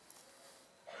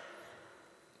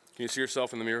Can you see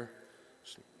yourself in the mirror?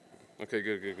 Okay,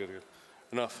 good.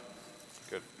 Enough.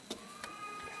 Good.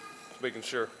 Just making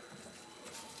sure.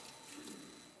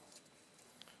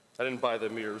 I didn't buy the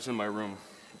mirrors in my room.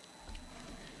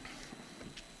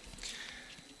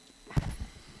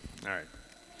 All right.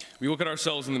 We look at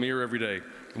ourselves in the mirror every day.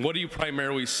 What do you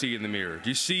primarily see in the mirror? Do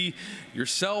you see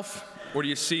yourself, or do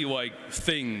you see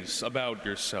things about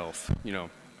yourself? When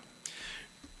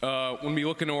we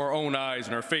look into our own eyes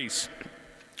and our face,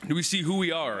 do we see who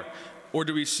we are, or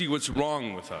do we see what's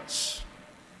wrong with us?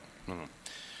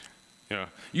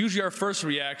 Usually our first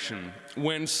reaction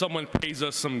when someone pays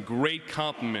us some great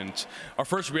compliment, our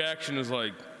first reaction is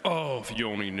oh, if you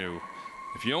only knew.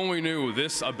 If you only knew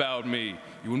this about me,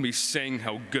 you wouldn't be saying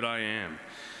how good I am.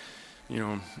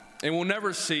 And we'll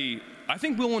never see, I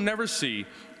think we will never see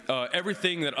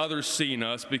everything that others see in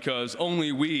us, because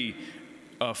only we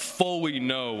fully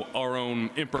know our own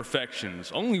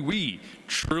imperfections. Only we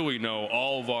truly know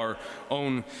all of our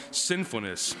own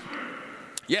sinfulness.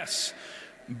 Yes,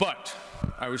 but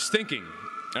I was thinking,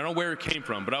 I don't know where it came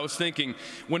from, but I was thinking,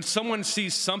 when someone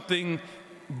sees something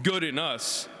good in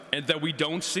us and that we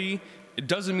don't see, it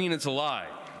doesn't mean it's a lie.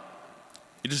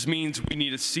 It just means we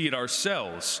need to see it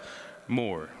ourselves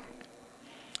more.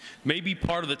 Maybe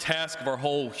part of the task of our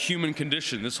whole human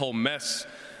condition, this whole mess,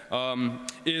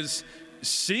 is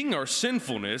seeing our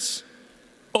sinfulness,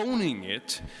 owning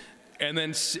it, and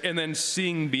then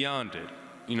seeing beyond it,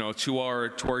 to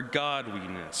our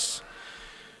godliness.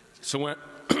 So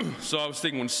I was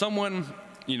thinking, when someone,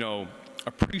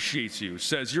 appreciates you,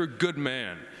 says you're a good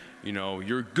man,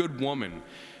 you're a good woman,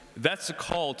 that's a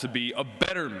call to be a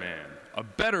better man, a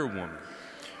better woman.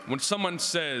 When someone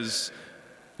says,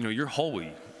 you're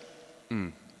holy,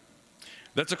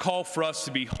 that's a call for us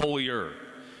to be holier.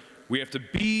 We have to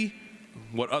be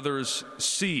what others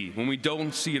see when we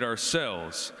don't see it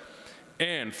ourselves.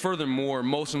 And furthermore,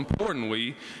 most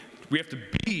importantly, we have to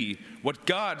be what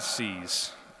God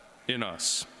sees in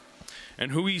us.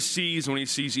 And who he sees when he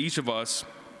sees each of us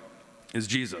is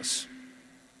Jesus.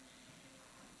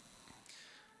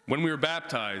 When we were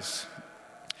baptized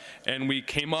and we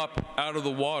came up out of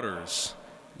the waters,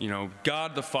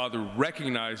 God the Father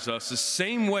recognized us the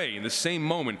same way, in the same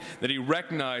moment that he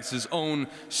recognized his own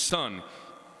Son.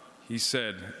 He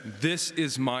said, "This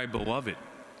is my beloved,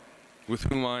 with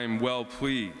whom I am well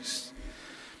pleased."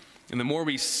 And the more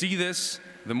we see this,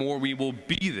 the more we will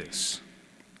be this,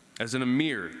 as in a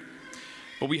mirror.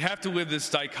 But we have to live this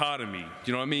dichotomy. Do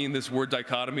you know what I mean? This word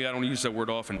dichotomy, I don't use that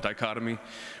word often, dichotomy.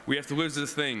 We have to live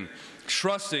this thing,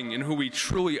 trusting in who we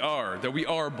truly are, that we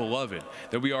are beloved,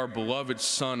 that we are beloved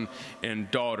son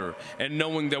and daughter, and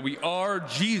knowing that we are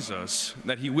Jesus,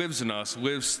 that he lives in us,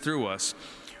 lives through us,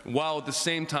 while at the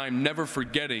same time never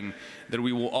forgetting that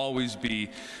we will always be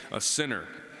a sinner,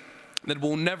 that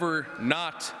we'll never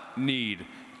not need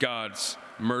God's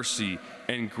mercy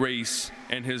and grace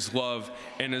and his love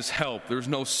and his help. There's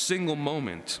no single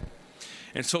moment.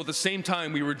 And so at the same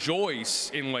time, we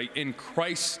rejoice in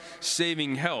Christ's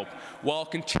saving help, while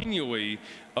continually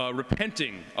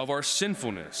repenting of our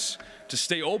sinfulness, to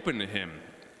stay open to him,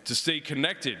 to stay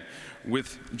connected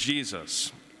with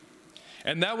Jesus.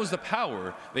 And that was the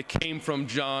power that came from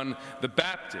John the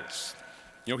Baptist.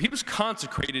 He was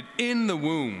consecrated in the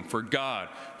womb for God,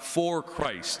 for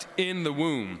Christ, in the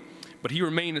womb. But he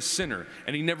remained a sinner,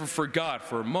 and he never forgot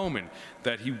for a moment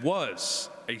that he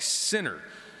was a sinner.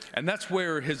 And that's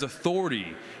where his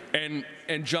authority and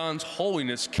John's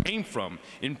holiness came from,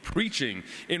 in preaching,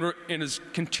 in his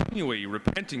continually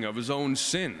repenting of his own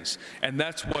sins. And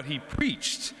that's what he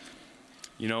preached,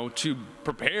 to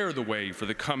prepare the way for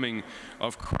the coming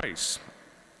of Christ.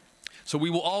 So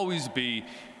we will always be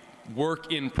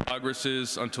work in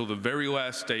progresses until the very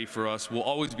last day for us. We'll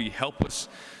always be helpless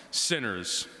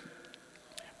sinners.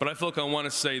 But I feel like I want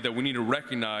to say that we need to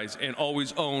recognize and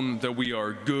always own that we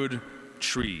are good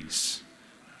trees.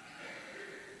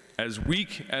 As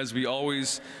weak as we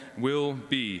always will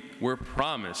be, we're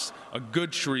promised a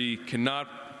good tree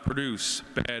cannot produce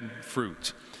bad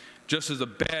fruit, just as a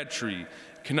bad tree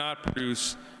cannot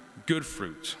produce good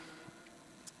fruit.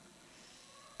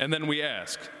 And then we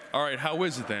ask, all right, how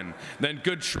is it then? Then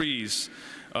good trees,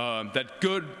 that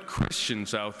good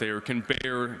Christians out there can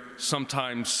bear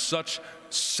sometimes such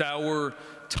sour,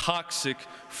 toxic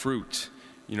fruit,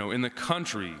 in the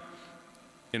country,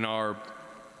 in our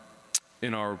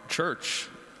church.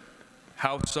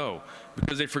 How so?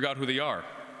 Because they forgot who they are.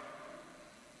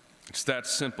 It's that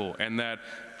simple and that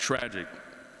tragic.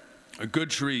 A good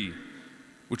tree,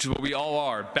 which is what we all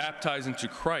are, baptized into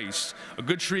Christ, a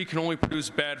good tree can only produce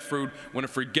bad fruit when it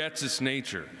forgets its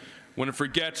nature, when it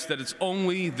forgets that it's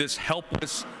only this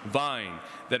helpless vine,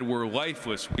 that we're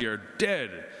lifeless, we are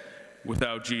dead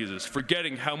without Jesus,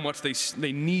 forgetting how much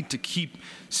they need to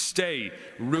stay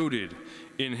rooted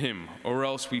in him, or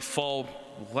else we fall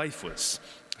lifeless.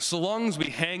 So long as we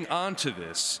hang on to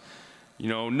this,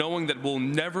 knowing that we'll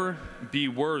never be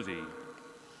worthy,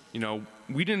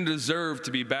 we didn't deserve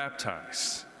to be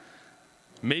baptized.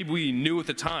 Maybe we knew at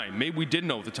the time, maybe we did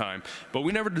know at the time, but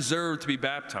we never deserved to be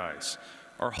baptized.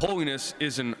 Our holiness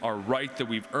isn't our right that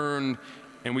we've earned,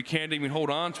 and we can't even hold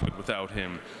on to it without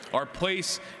him. Our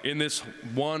place in this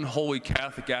one holy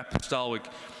Catholic Apostolic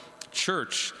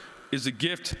Church is a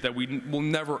gift that we will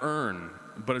never earn,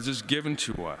 but is just given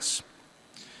to us.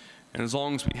 And as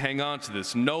long as we hang on to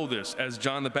this, know this as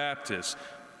John the Baptist,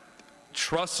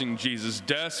 trusting Jesus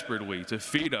desperately to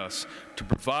feed us, to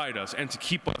provide us, and to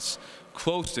keep us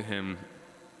close to him,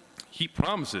 he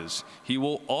promises he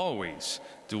will always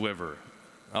deliver.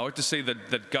 I like to say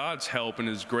that God's help and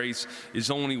his grace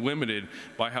is only limited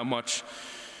by how much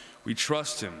we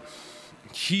trust him.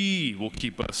 He will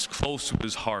keep us close to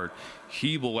his heart.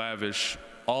 He will lavish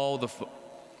all the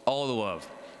love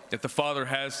that the Father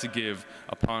has to give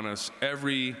upon us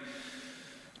every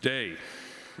day.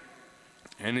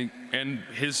 And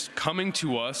his coming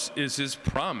to us is his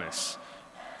promise.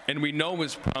 And we know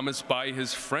his promise by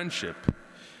his friendship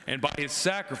and by his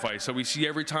sacrifice that we see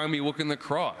every time we look in the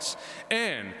cross.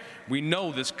 And we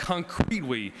know this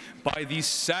concretely by these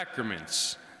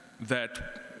sacraments that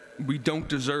we don't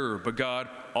deserve, but God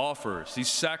offers. These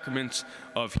sacraments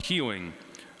of healing,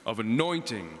 of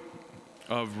anointing,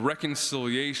 of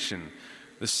reconciliation,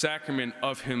 the sacrament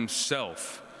of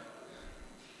himself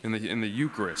in the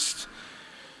Eucharist.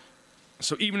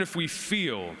 So even if we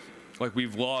feel like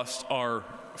we've lost our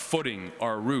footing,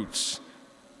 our roots,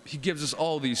 he gives us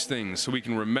all these things so we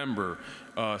can remember,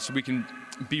 so we can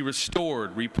be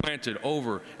restored, replanted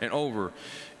over and over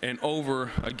and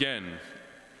over again.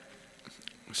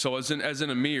 So as in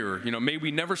a mirror, may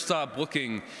we never stop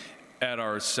looking at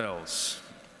ourselves,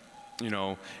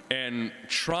 and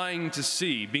trying to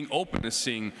see, being open to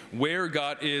seeing where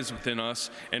God is within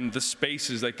us and the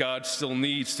spaces that God still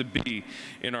needs to be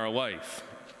in our life.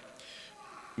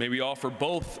 May we offer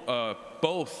both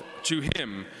to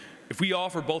him. If we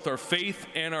offer both our faith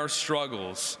and our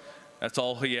struggles, that's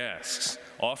all he asks.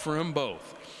 Offer him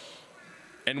both.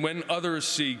 And when others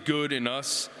see good in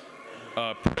us,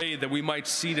 pray that we might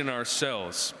see it in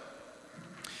ourselves.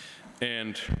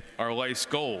 And our life's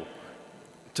goal,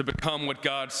 to become what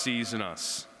God sees in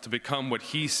us, to become what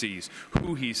he sees,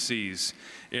 who he sees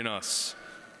in us.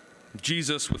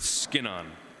 Jesus with skin on.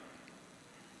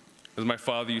 As my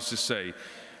father used to say,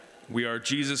 we are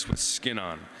Jesus with skin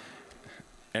on.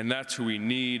 And that's who we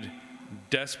need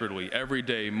desperately every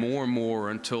day, more and more,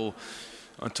 until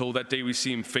that day we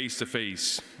see him face to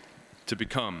face, to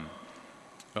become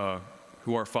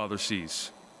who our Father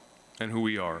sees and who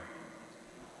we are.